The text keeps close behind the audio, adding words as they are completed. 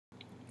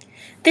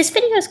This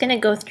video is going to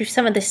go through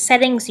some of the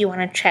settings you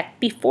want to check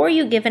before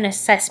you give an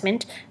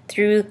assessment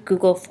through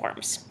Google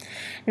Forms.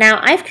 Now,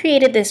 I've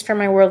created this for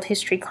my world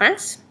history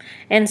class,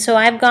 and so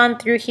I've gone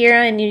through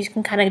here and you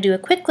can kind of do a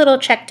quick little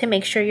check to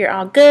make sure you're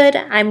all good.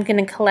 I'm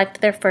going to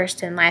collect their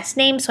first and last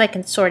name so I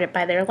can sort it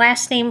by their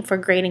last name for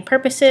grading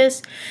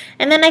purposes,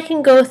 and then I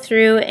can go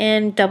through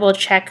and double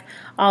check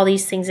all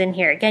these things in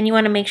here. Again, you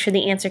want to make sure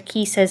the answer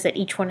key says that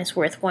each one is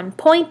worth 1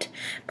 point,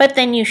 but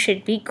then you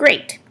should be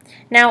great.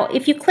 Now,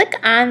 if you click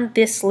on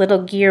this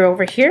little gear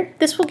over here,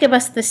 this will give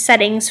us the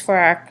settings for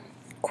our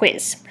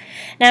quiz.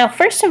 Now,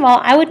 first of all,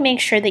 I would make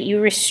sure that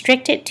you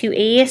restrict it to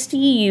ASD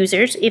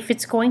users if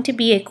it's going to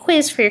be a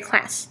quiz for your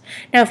class.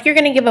 Now, if you're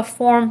going to give a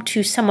form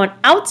to someone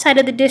outside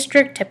of the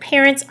district, to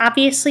parents,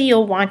 obviously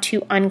you'll want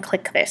to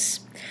unclick this.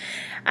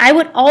 I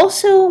would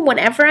also,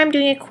 whenever I'm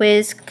doing a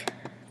quiz,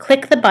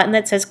 click the button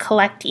that says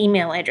collect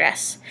email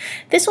address.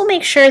 This will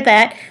make sure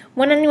that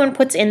when anyone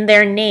puts in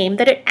their name,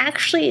 that it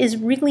actually is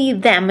really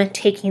them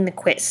taking the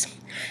quiz.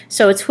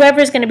 So it's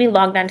whoever's going to be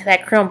logged onto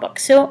that Chromebook.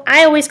 So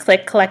I always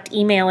click collect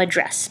email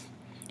address.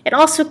 It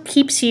also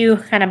keeps you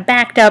kind of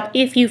backed up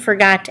if you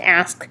forgot to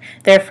ask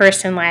their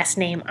first and last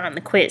name on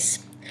the quiz.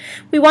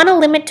 We want to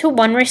limit to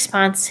 1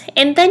 response,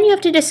 and then you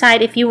have to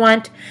decide if you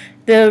want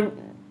the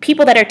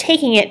people that are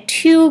taking it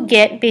to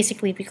get,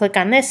 basically if you click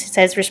on this, it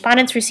says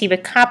respondents receive a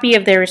copy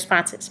of their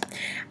responses.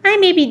 I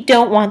maybe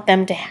don't want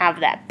them to have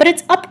that, but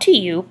it's up to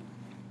you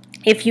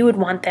if you would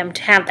want them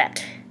to have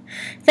that.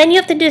 Then you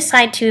have to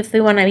decide too if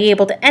they want to be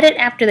able to edit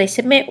after they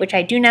submit, which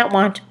I do not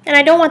want, and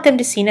I don't want them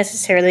to see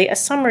necessarily a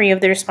summary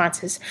of the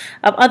responses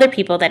of other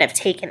people that have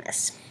taken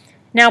this.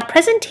 Now,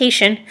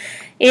 presentation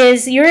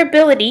is your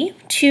ability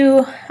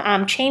to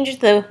change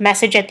the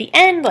message at the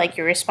end, like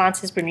your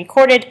response has been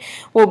recorded,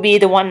 will be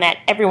the one that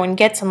everyone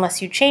gets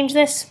unless you change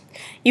this.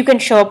 You can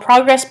show a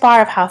progress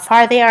bar of how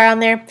far they are on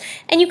there,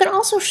 and you can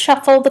also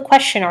shuffle the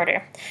question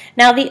order.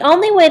 Now, the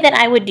only way that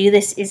I would do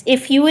this is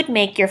if you would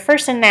make your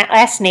first and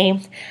last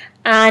name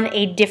on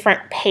a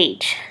different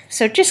page.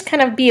 So just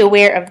kind of be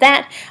aware of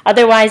that.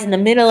 Otherwise, in the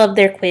middle of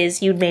their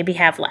quiz, you'd maybe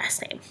have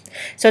last name.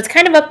 So it's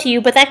kind of up to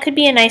you, but that could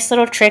be a nice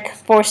little trick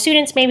for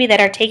students maybe that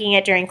are taking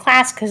it during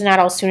class, because not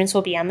all students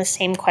will be on the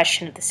same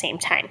question at the same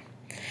time.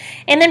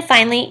 And then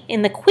finally,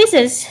 in the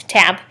quizzes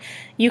tab,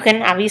 you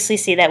can obviously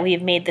see that we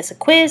have made this a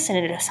quiz and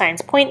it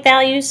assigns point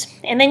values.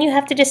 And then you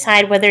have to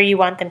decide whether you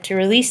want them to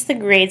release the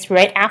grades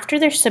right after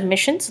their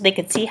submission so they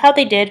could see how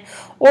they did,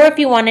 or if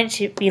you want it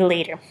to be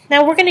later.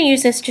 Now, we're going to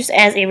use this just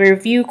as a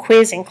review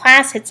quiz in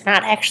class. It's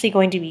not actually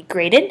going to be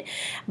graded,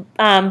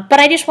 but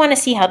I just want to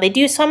see how they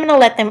do, so I'm going to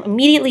let them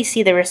immediately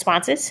see the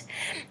responses.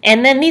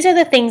 And then these are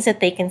the things that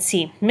they can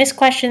see: missed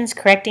questions,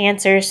 correct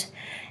answers,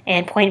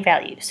 and point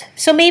values.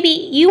 So maybe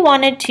you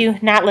wanted to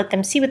not let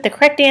them see what the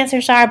correct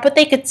answers are, but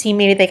they could see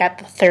maybe they got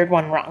the third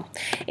one wrong.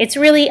 It's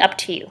really up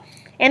to you.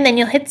 And then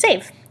you'll hit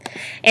save.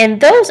 And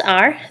those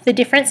are the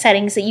different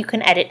settings that you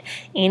can edit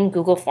in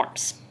Google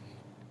Forms.